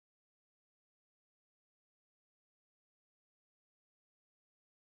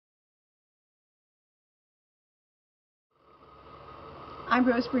I'm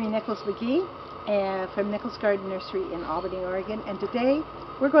Rosemary Nichols McGee from Nichols Garden Nursery in Albany, Oregon, and today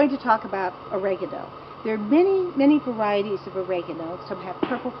we're going to talk about oregano. There are many varieties of oregano. Some have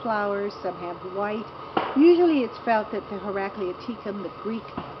purple flowers, some have white. Usually it's felt that the Heracleoticum, the Greek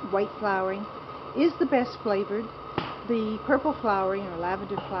white flowering, is the best flavored. The purple flowering or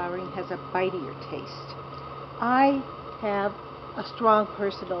lavender flowering has a bitier taste. I have a strong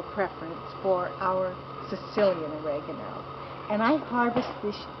personal preference for our Sicilian oregano, and I harvest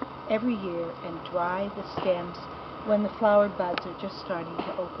this every year and dry the stems when the flower buds are just starting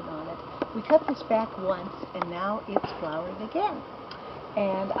to open on it. We cut this back once and now it's flowering again,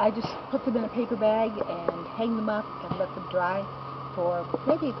 and I just put them in a paper bag and hang them up and let them dry for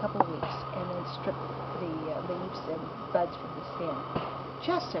maybe a couple weeks, and then strip the leaves and buds from the stem.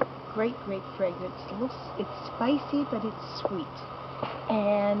 Just a great fragrance. It's spicy, but it's sweet,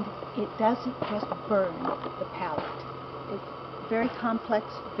 and it doesn't just burn the palate. It's very complex,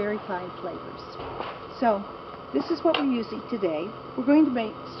 very fine flavors. So this is what we're using today. We're going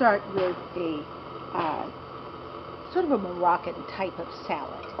to start with a sort of a Moroccan type of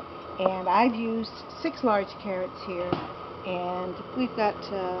salad, and I've used 6 large carrots here, and we've got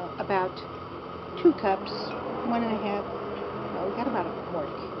about 2 cups, 1.5. No, we got about a quart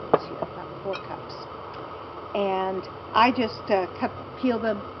here, about 4 cups. And I just peel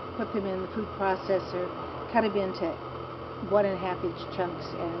them, put them in the food processor, cut them into 1.5-inch chunks,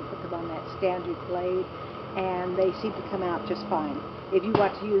 and put them on that standard blade, and they seem to come out just fine. If you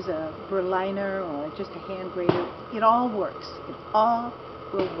want to use a Berliner or just a hand grater, it all works. It all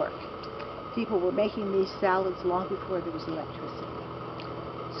will work. People were making these salads long before there was electricity.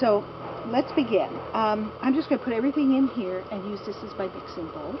 So let's begin. I'm just going to put everything in here and use this as my mixing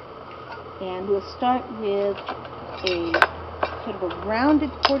bowl. And we'll start with a sort of a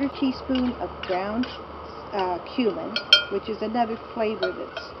rounded 1/4 teaspoon of ground cumin, which is another flavor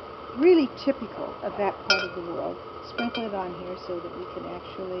that's really typical of that part of the world. Sprinkle it on here so that we can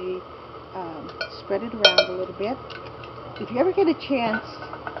actually spread it around a little bit. If you ever get a chance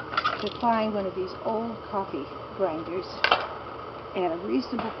to find one of these old coffee grinders at a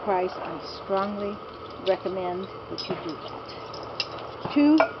reasonable price, I strongly recommend that you do that.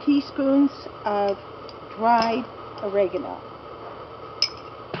 2 teaspoons of dried oregano.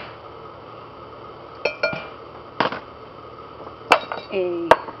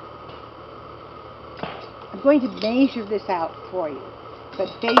 I'm going to measure this out for you, but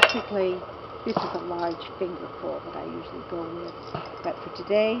basically this is a large fingerful that I usually go with. But for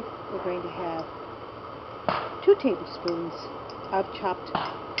today, we're going to have 2 tablespoons of chopped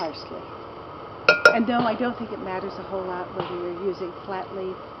parsley. And no, I don't think it matters a whole lot whether you're using flat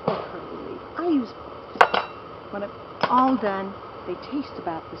leaf or curly leaf. I use both. When it's all done, they taste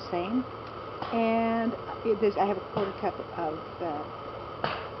about the same. And I have a 1/4 cup of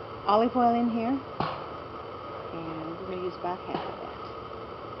olive oil in here, and we're going to use about half of that,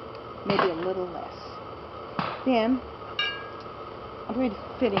 maybe a little less. Then I'm going to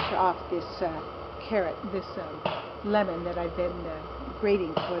finish off this lemon that I've been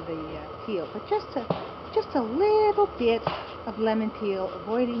grating for the peel, but just a little bit of lemon peel,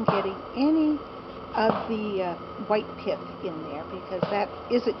 avoiding getting any of the white pith in there, because that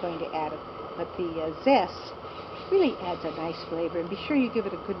isn't going to add it, but the zest really adds a nice flavor. And be sure you give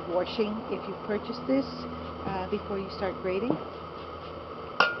it a good washing if you purchase this before you start grating.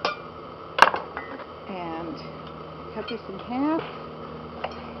 And cut this in half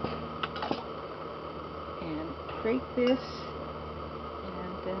and grate this,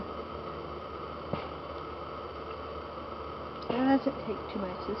 and it doesn't take too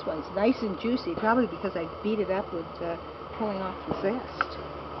much. This one's nice and juicy, probably because I beat it up with pulling off the zest.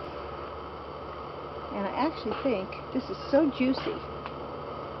 And I actually think this is so juicy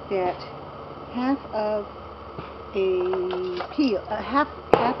that half of a peel, half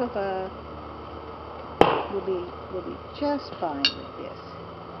of a will be just fine with this.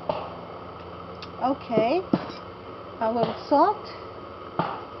 Okay, a little salt,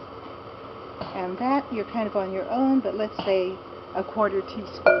 and that you're kind of on your own, but let's say a 1/4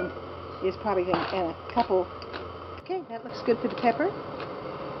 teaspoon is probably going to, and a couple. Okay, that looks good for the pepper,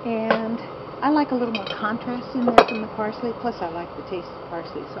 and I like a little more contrast in there from the parsley, plus I like the taste of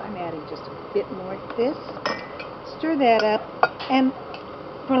parsley, so I'm adding just a bit more to this. Stir that up, and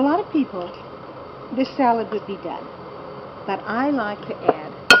for a lot of people, this salad would be done. But I like to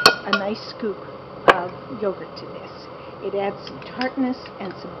add a nice scoop of yogurt to this. It adds some tartness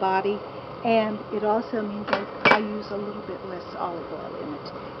and some body, and it also means that I use a little bit less olive oil in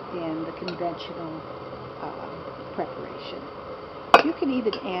it than the conventional preparation. You can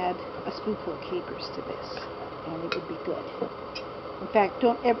even add a spoonful of capers to this, and it would be good. In fact,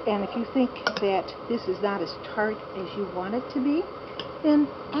 don't ever, and if you think that this is not as tart as you want it to be, then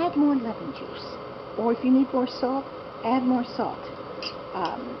add more lemon juice. Or if you need more salt, add more salt.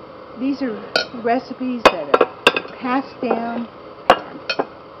 These are recipes that are passed down, and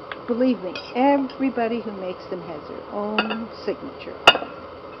believe me, everybody who makes them has their own signature.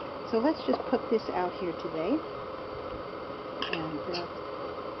 So let's just put this out here today.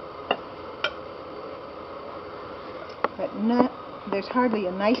 And there's hardly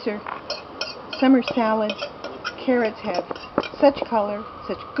a nicer summer salad. Carrots have such color,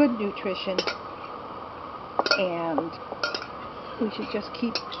 such good nutrition, and we should just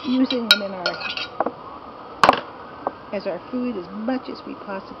keep using them in as our food as much as we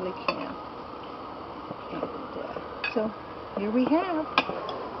possibly can. And so here we have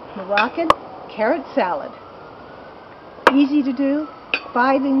Moroccan carrot salad. Easy to do,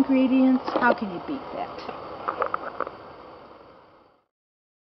 5 ingredients. How can you beat that?